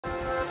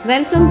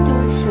Welcome to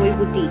Shoi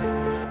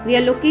Boutique. We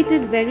are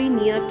located very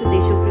near to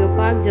Deshapriya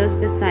Park, just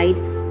beside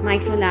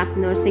Microlap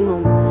Nursing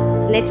Home.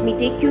 Let me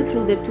take you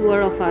through the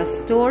tour of our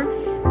store.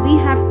 We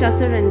have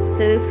tussar and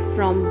silks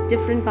from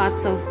different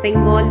parts of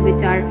Bengal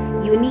which are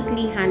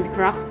uniquely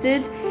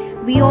handcrafted.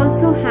 We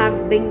also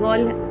have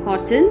Bengal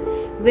cotton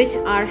which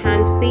are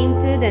hand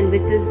painted and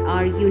which is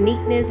our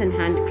uniqueness and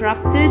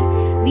handcrafted.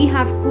 We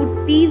have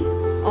kurtis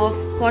of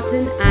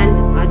cotton and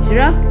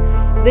ajrak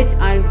which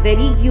are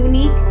very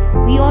unique.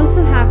 We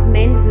also have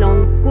men's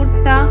long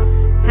kurta,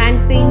 hand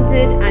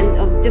painted and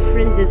of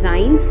different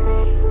designs.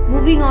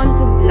 Moving on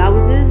to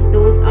blouses,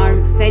 those are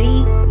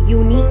very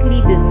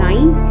uniquely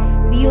designed.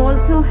 We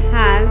also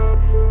have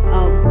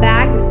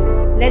bags,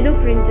 leather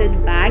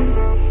printed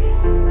bags.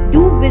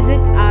 Do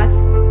visit us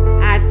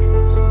at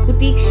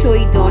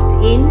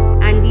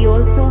boutiqueshoi.in, and we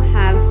also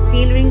have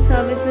tailoring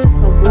services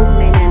for both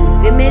men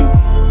and women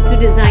to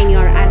design your